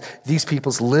again is these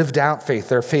people's lived out faith,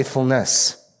 their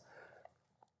faithfulness.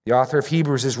 The author of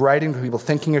Hebrews is writing to people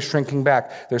thinking of shrinking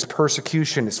back. There's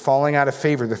persecution. It's falling out of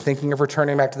favor. They're thinking of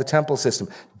returning back to the temple system.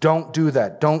 Don't do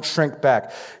that. Don't shrink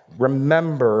back.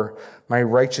 Remember, my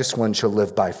righteous one shall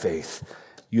live by faith.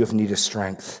 You have need of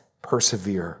strength.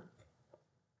 Persevere.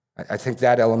 I think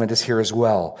that element is here as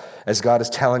well, as God is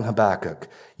telling Habakkuk,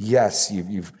 yes,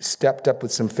 you've stepped up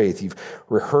with some faith. You've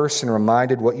rehearsed and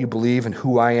reminded what you believe and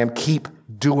who I am. Keep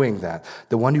doing that.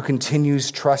 The one who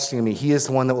continues trusting in me, he is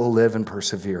the one that will live and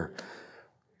persevere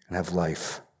and have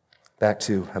life. Back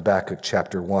to Habakkuk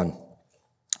chapter 2.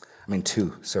 Back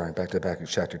to Habakkuk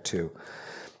chapter 2.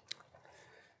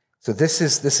 So this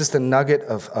is the nugget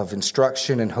of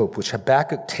instruction and hope, which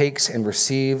Habakkuk takes and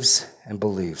receives and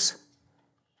believes.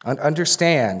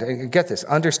 Understand, and get this,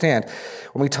 understand,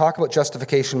 when we talk about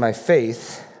justification by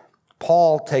faith,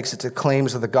 Paul takes it to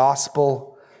claims of the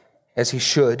gospel as he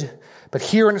should. But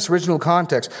here in its original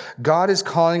context, God is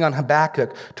calling on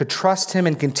Habakkuk to trust him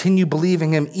and continue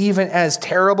believing him even as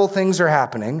terrible things are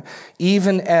happening,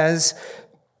 even as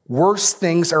worse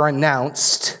things are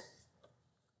announced.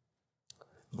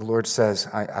 The Lord says,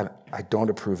 I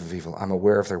don't approve of evil. I'm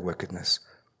aware of their wickedness.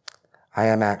 I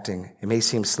am acting. It may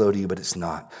seem slow to you, but it's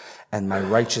not. And my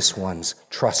righteous ones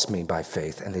trust me by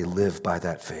faith, and they live by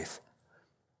that faith.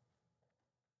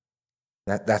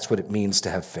 That's what it means to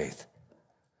have faith.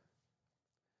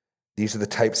 These are the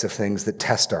types of things that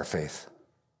test our faith.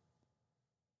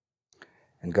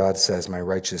 And God says, my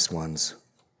righteous ones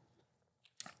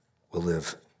will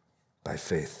live by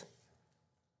faith.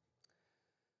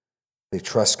 They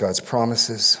trust God's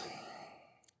promises.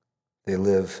 They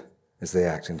live as they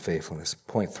act in faithfulness.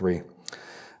 Point 3,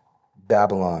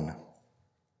 Babylon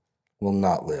will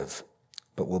not live,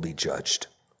 but will be judged.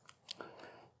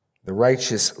 The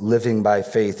righteous living by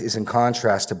faith is in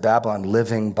contrast to Babylon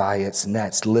living by its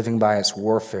nets, living by its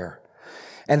warfare.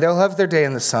 And they'll have their day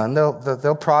in the sun.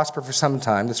 They'll prosper for some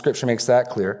time. The scripture makes that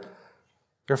clear.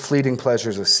 They're fleeting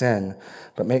pleasures of sin,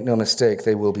 but make no mistake,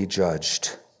 they will be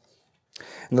judged.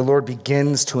 And the Lord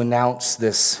begins to announce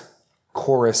this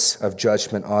chorus of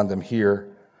judgment on them here.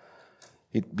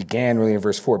 It began really in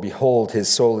verse 4. Behold, his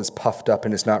soul is puffed up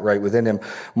and is not right within him.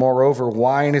 Moreover,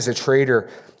 wine is a traitor,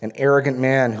 an arrogant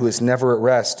man who is never at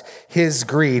rest. His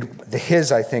greed, the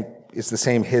his, I think, is the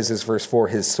same his as verse 4,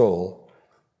 his soul,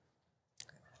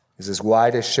 is as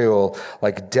wide as Sheol.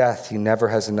 Like death, he never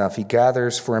has enough. He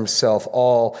gathers for himself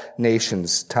all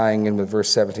nations, tying in with verse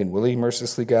 17. Will he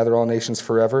mercilessly gather all nations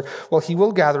forever? Well, he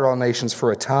will gather all nations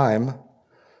for a time,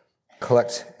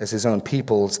 collect as his own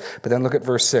peoples. But then look at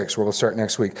verse 6, where we'll start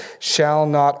next week. Shall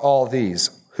not all these,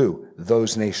 who?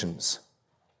 Those nations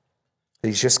that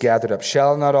he's just gathered up,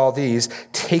 shall not all these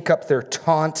take up their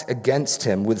taunt against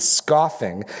him with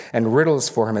scoffing and riddles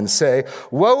for him and say,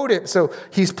 woe to him. So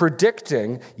he's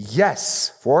predicting,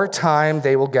 yes, for a time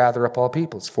they will gather up all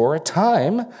peoples. For a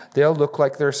time they'll look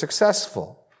like they're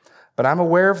successful. But I'm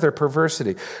aware of their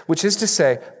perversity, which is to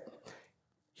say,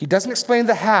 he doesn't explain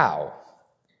the how.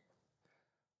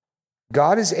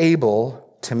 God is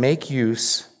able to make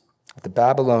use of the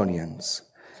Babylonians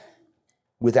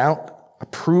without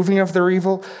approving of their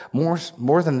evil.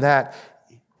 More than that,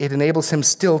 it enables him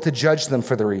still to judge them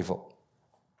for their evil.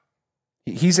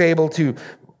 He's able to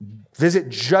visit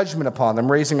judgment upon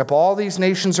them, raising up all these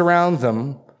nations around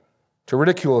them to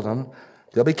ridicule them.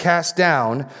 They'll be cast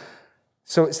down.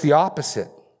 So it's the opposite.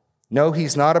 No,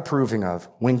 he's not approving of,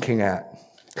 winking at,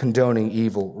 condoning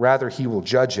evil. Rather, he will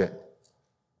judge it.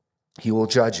 He will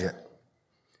judge it.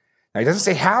 Now, he doesn't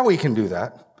say how he can do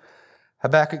that.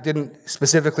 Habakkuk didn't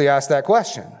specifically ask that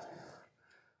question.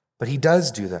 But he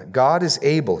does do that. God is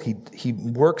able. He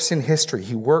works in history.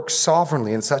 He works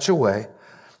sovereignly in such a way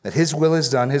that his will is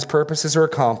done, his purposes are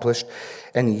accomplished,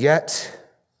 and yet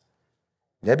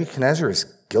Nebuchadnezzar is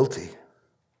guilty.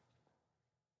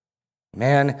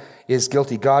 Man is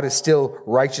guilty. God is still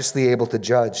righteously able to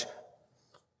judge.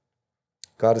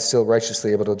 God is still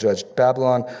righteously able to judge.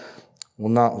 Babylon will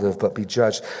not live but be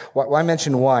judged. Why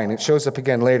mention wine? It shows up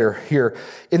again later here.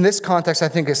 In this context, I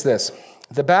think it's this.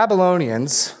 The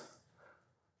Babylonians,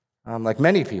 like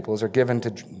many peoples, are given to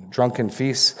drunken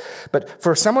feasts. But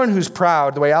for someone who's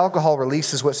proud, the way alcohol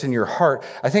releases what's in your heart,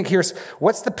 I think here's,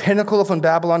 what's the pinnacle of when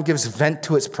Babylon gives vent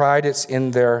to its pride? It's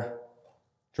in their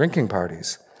drinking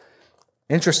parties.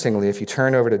 Interestingly, if you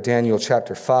turn over to Daniel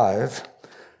chapter 5,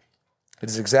 it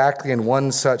is exactly in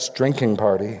one such drinking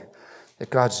party that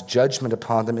God's judgment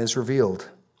upon them is revealed.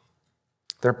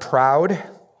 They're proud,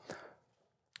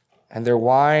 and their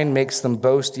wine makes them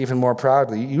boast even more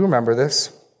proudly. You remember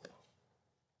this.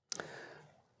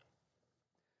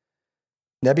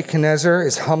 Nebuchadnezzar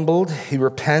is humbled. He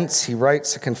repents. He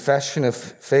writes a confession of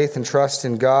faith and trust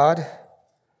in God.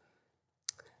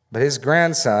 But his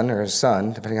grandson, or his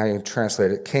son, depending on how you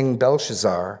translate it, King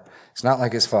Belshazzar, is not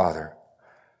like his father.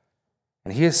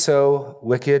 And he is so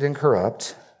wicked and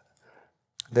corrupt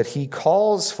that he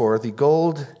calls for the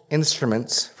gold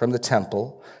instruments from the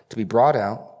temple to be brought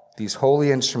out, these holy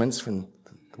instruments from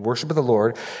the worship of the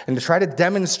Lord, and to try to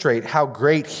demonstrate how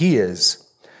great he is.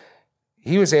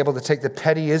 He was able to take the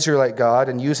petty Israelite God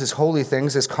and use his holy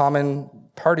things as common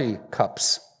party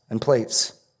cups and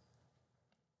plates.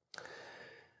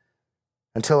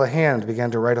 Until a hand began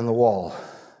to write on the wall,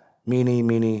 Mene,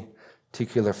 Mene,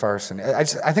 Tekel Upharsin.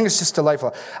 I think it's just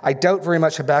delightful. I doubt very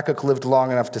much Habakkuk lived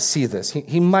long enough to see this.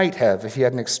 He might have if he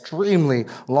had an extremely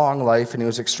long life and he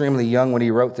was extremely young when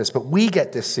he wrote this. But we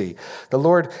get to see the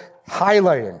Lord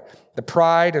highlighting the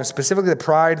pride, and specifically the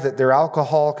pride that their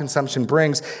alcohol consumption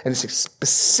brings, and it's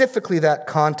specifically that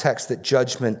context that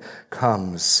judgment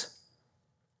comes.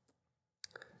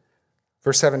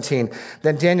 Verse 17,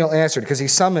 then Daniel answered, because he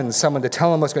summoned someone to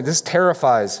tell him what's going on. This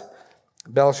terrifies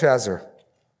Belshazzar.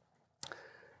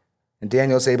 And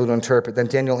Daniel is able to interpret. Then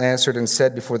Daniel answered and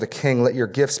said before the king, let your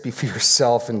gifts be for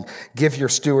yourself and give your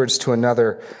stewards to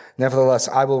another. Nevertheless,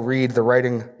 I will read the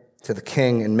writing to the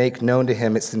king and make known to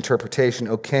him its interpretation.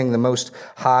 O king, the most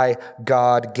high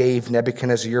God gave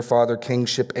Nebuchadnezzar your father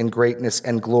kingship and greatness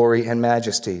and glory and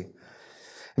majesty.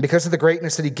 And because of the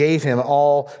greatness that he gave him,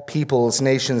 all peoples,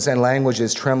 nations, and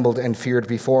languages trembled and feared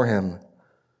before him.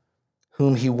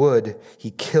 Whom he would,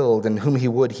 he killed, and whom he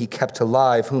would, he kept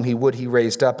alive. Whom he would, he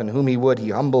raised up, and whom he would,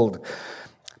 he humbled.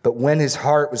 But when his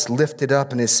heart was lifted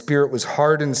up and his spirit was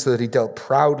hardened so that he dealt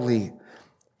proudly,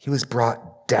 he was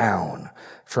brought down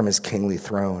from his kingly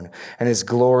throne, and his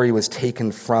glory was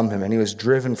taken from him, and he was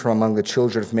driven from among the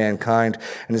children of mankind,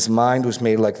 and his mind was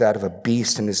made like that of a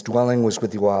beast, and his dwelling was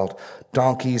with the wild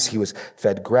donkeys. He was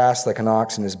fed grass like an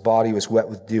ox, and his body was wet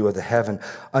with dew of the heaven,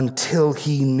 until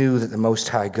he knew that the Most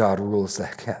High God rules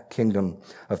the kingdom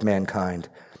of mankind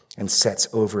and sets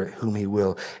over it whom he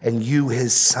will. And you,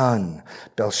 his son,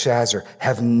 Belshazzar,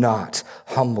 have not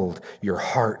humbled your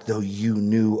heart, though you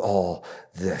knew all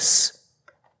this.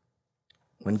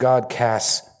 When God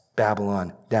casts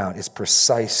Babylon down, it's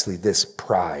precisely this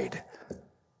pride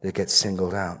that gets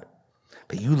singled out.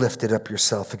 But you lifted up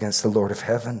yourself against the Lord of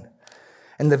heaven,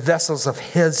 and the vessels of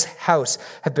his house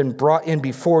have been brought in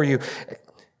before you.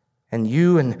 And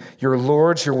you and your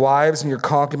lords, your wives, and your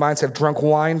concubines have drunk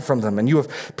wine from them, and you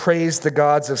have praised the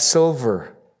gods of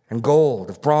silver and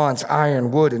gold, of bronze, iron,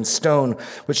 wood, and stone,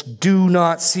 which do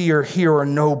not see or hear or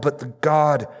know, but the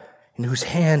God in whose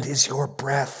hand is your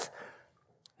breath,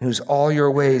 in whose all your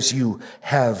ways you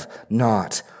have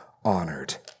not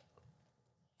honored.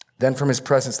 Then from his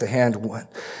presence the hand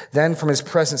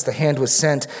was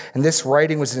sent, and this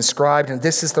writing was inscribed, and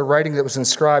this is the writing that was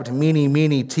inscribed, Mene,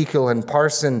 Mene, Tekel, and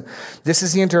Parsin. This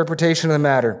is the interpretation of the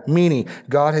matter. Mene,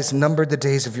 God has numbered the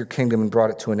days of your kingdom and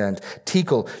brought it to an end.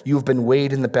 Tekel, you have been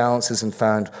weighed in the balances and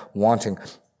found wanting.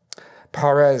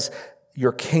 Peres,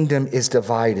 your kingdom is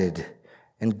divided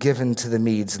and given to the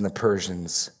Medes and the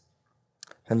Persians.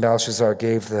 Then Belshazzar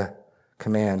gave the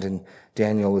command, and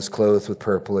Daniel was clothed with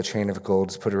purple, a chain of gold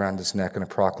was put around his neck, and a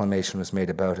proclamation was made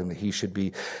about him that he should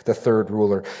be the third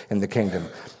ruler in the kingdom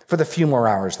for the few more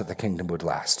hours that the kingdom would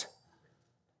last.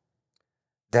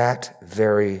 That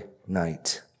very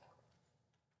night,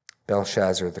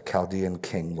 Belshazzar, the Chaldean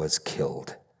king, was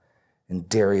killed, and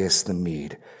Darius the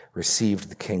Mede received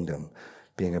the kingdom,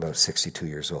 being about 62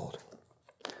 years old.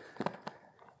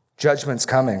 Judgment's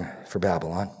coming for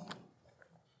Babylon.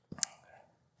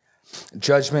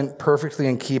 Judgment perfectly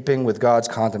in keeping with God's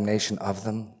condemnation of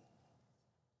them.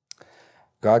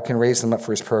 God can raise them up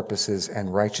for his purposes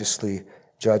and righteously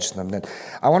judge them. Then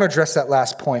I want to address that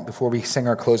last point before we sing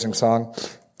our closing song.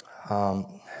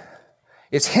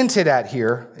 It's hinted at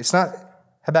here. It's not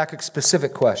Habakkuk's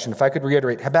specific question. If I could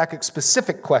reiterate, Habakkuk's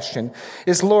specific question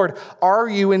is, Lord, are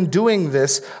you in doing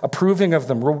this approving of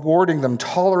them, rewarding them,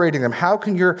 tolerating them? How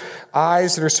can your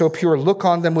eyes that are so pure look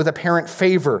on them with apparent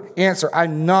favor? Answer,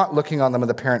 I'm not looking on them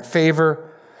with apparent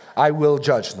favor. I will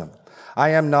judge them. I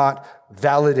am not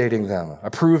validating them,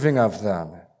 approving of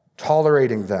them,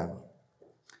 tolerating them.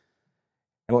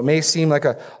 And what may seem like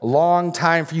a long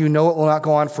time for you, know it will not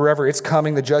go on forever. It's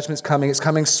coming. The judgment's coming. It's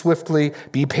coming swiftly.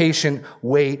 Be patient.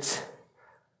 Wait.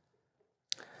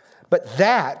 But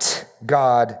that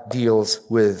God deals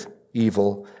with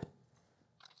evil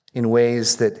in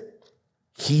ways that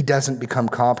he doesn't become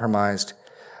compromised.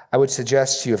 I would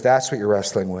suggest to you, if that's what you're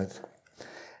wrestling with,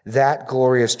 that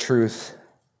glorious truth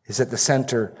is at the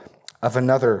center of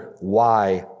another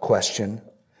why question.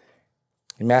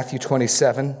 In Matthew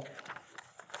 27,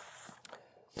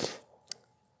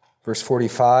 verse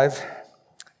 45,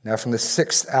 now from the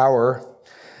 6th hour,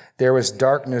 there was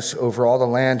darkness over all the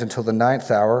land until the 9th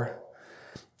hour.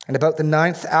 And about the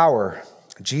 9th hour,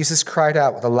 Jesus cried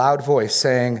out with a loud voice,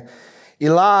 saying,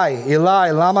 Eli,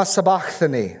 Eli, lama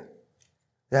sabachthani.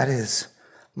 That is,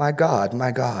 my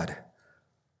God,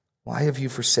 why have you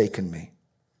forsaken me?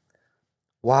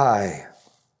 Why,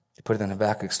 to put it in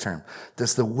Habakkuk's term,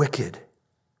 does the wicked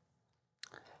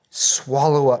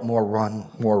swallow up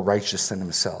more righteous than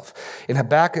himself? In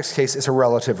Habakkuk's case, it's a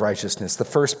relative righteousness. The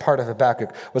first part of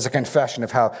Habakkuk was a confession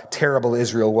of how terrible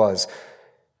Israel was.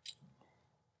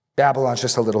 Babylon's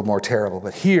just a little more terrible.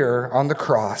 But here on the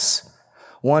cross,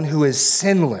 one who is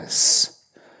sinless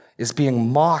is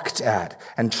being mocked at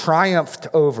and triumphed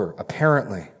over,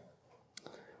 apparently,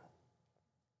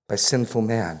 by sinful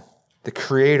man. The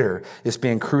Creator is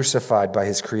being crucified by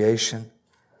his creation.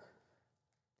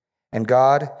 And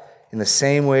God, in the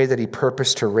same way that he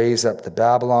purposed to raise up the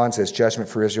Babylons as judgment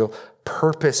for Israel,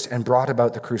 purposed and brought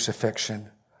about the crucifixion.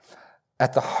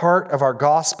 At the heart of our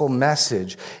gospel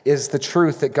message is the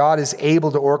truth that God is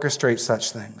able to orchestrate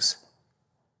such things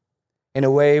in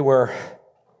a way where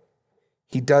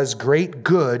he does great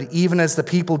good, even as the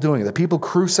people doing it. The people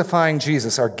crucifying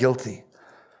Jesus are guilty.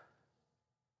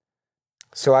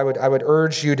 So I would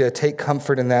urge you to take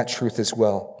comfort in that truth as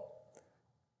well.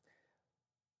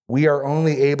 We are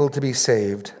only able to be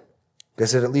saved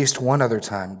because at least one other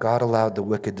time, God allowed the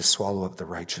wicked to swallow up the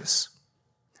righteous.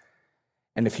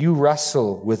 And if you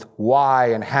wrestle with why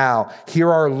and how, hear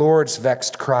our Lord's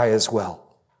vexed cry as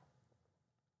well.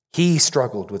 He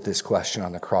struggled with this question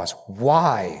on the cross.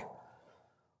 Why?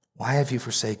 Why have you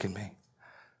forsaken me?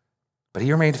 But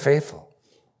he remained faithful.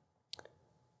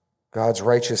 God's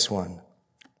righteous one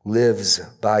lives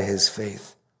by his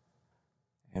faith.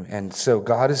 And so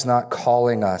God is not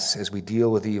calling us as we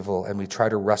deal with evil and we try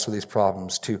to wrestle these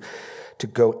problems to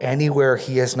go anywhere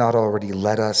he has not already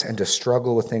led us and to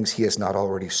struggle with things he has not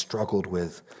already struggled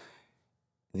with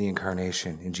in the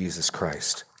incarnation in Jesus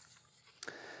Christ.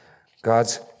 God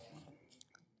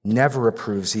never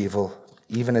approves evil,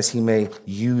 even as he may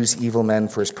use evil men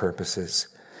for his purposes.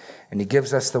 And he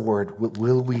gives us the word,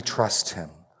 will we trust him?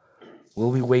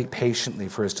 Will we wait patiently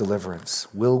for his deliverance?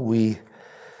 Will we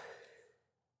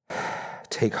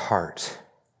take heart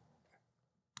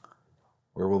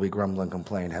where will we grumble and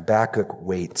complain? Habakkuk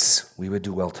waits. We would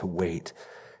do well to wait.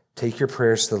 Take your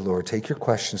prayers to the Lord. Take your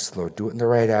questions to the Lord. Do it in the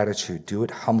right attitude. Do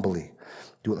it humbly.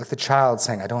 Do it like the child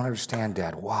saying, I don't understand,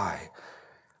 Dad. Why?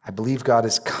 I believe God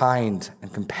is kind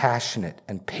and compassionate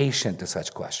and patient to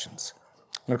such questions.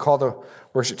 I'm going to call the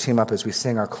worship team up as we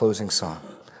sing our closing song.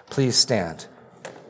 Please stand.